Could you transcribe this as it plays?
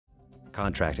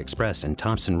Contract Express and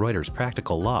Thomson Reuters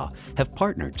Practical Law have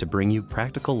partnered to bring you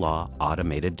Practical Law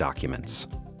automated documents.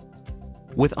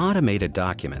 With automated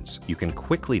documents, you can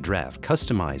quickly draft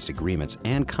customized agreements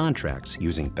and contracts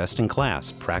using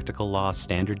best-in-class Practical Law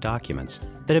standard documents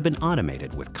that have been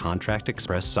automated with Contract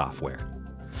Express software.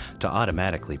 To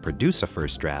automatically produce a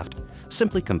first draft,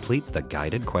 simply complete the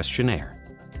guided questionnaire.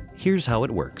 Here's how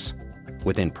it works.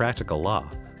 Within Practical Law,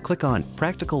 click on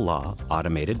Practical Law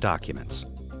Automated Documents.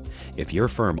 If your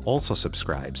firm also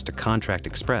subscribes to Contract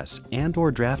Express and/or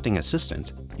Drafting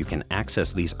Assistant, you can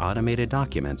access these automated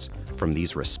documents from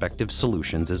these respective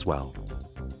solutions as well.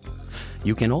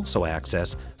 You can also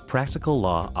access Practical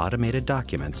Law automated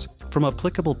documents from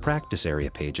applicable practice area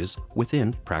pages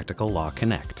within Practical Law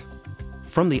Connect.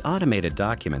 From the Automated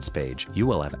Documents page, you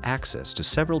will have access to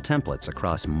several templates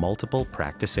across multiple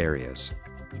practice areas.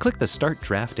 Click the Start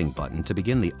Drafting button to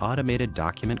begin the Automated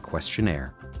Document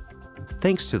Questionnaire.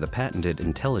 Thanks to the patented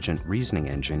Intelligent Reasoning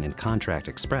Engine in Contract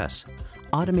Express,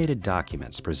 Automated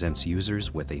Documents presents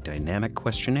users with a dynamic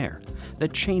questionnaire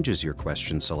that changes your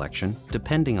question selection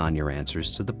depending on your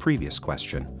answers to the previous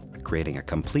question, creating a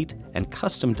complete and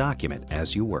custom document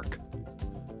as you work.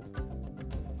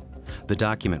 The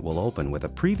document will open with a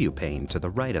preview pane to the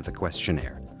right of the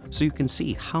questionnaire, so you can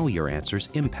see how your answers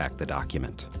impact the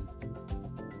document.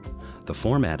 The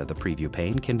format of the preview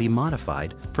pane can be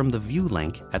modified from the View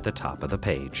link at the top of the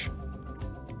page.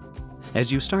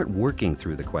 As you start working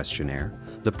through the questionnaire,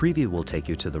 the preview will take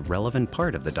you to the relevant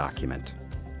part of the document.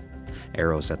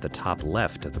 Arrows at the top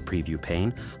left of the preview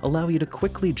pane allow you to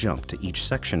quickly jump to each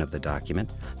section of the document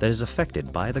that is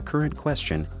affected by the current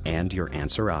question and your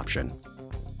answer option.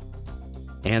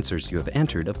 Answers you have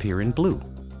entered appear in blue.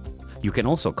 You can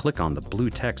also click on the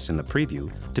blue text in the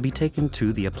preview to be taken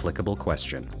to the applicable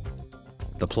question.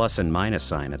 The plus and minus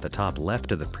sign at the top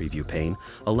left of the preview pane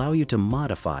allow you to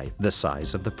modify the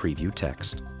size of the preview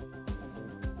text.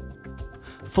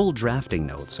 Full drafting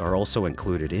notes are also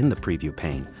included in the preview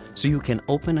pane, so you can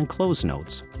open and close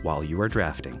notes while you are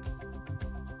drafting.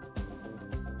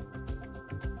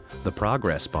 The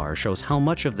progress bar shows how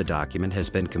much of the document has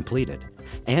been completed,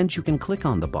 and you can click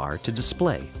on the bar to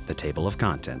display the table of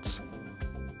contents.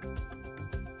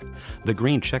 The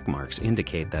green check marks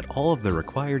indicate that all of the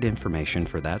required information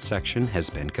for that section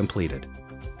has been completed.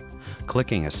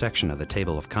 Clicking a section of the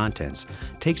table of contents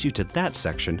takes you to that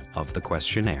section of the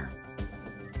questionnaire.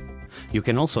 You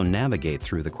can also navigate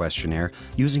through the questionnaire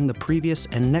using the previous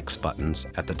and next buttons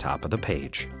at the top of the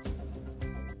page.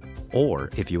 Or,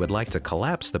 if you would like to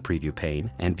collapse the preview pane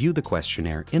and view the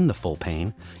questionnaire in the full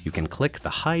pane, you can click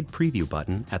the Hide Preview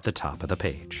button at the top of the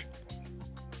page.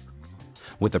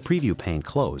 With the preview pane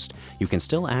closed, you can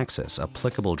still access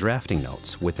applicable drafting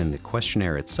notes within the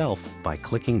questionnaire itself by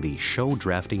clicking the Show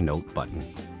Drafting Note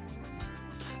button.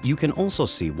 You can also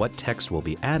see what text will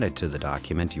be added to the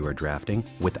document you are drafting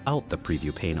without the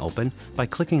preview pane open by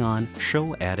clicking on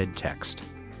Show Added Text.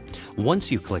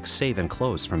 Once you click Save and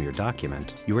Close from your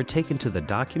document, you are taken to the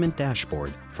document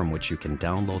dashboard from which you can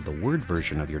download the Word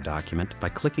version of your document by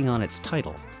clicking on its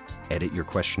title, edit your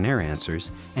questionnaire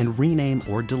answers, and rename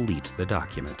or delete the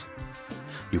document.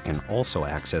 You can also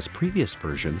access previous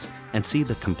versions and see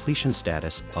the completion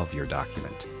status of your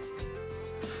document.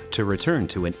 To return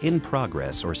to an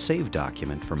in-progress or saved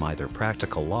document from either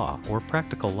Practical Law or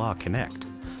Practical Law Connect,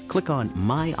 click on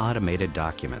My Automated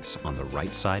Documents on the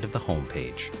right side of the home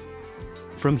page.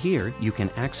 From here, you can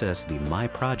access the My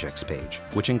Projects page,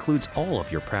 which includes all of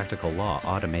your Practical Law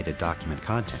automated document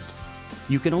content.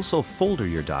 You can also folder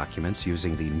your documents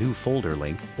using the New Folder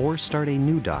link or start a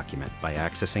new document by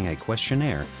accessing a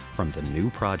questionnaire from the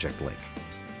New Project link.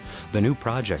 The New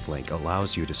Project link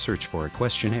allows you to search for a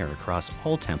questionnaire across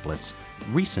all templates,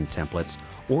 recent templates,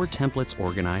 or templates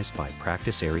organized by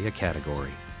practice area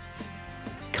category.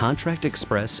 Contract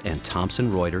Express and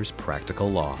Thomson Reuters Practical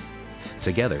Law.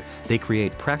 Together, they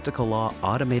create Practical Law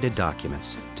automated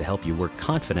documents to help you work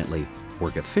confidently,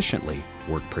 work efficiently,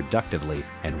 work productively,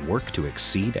 and work to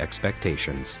exceed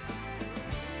expectations.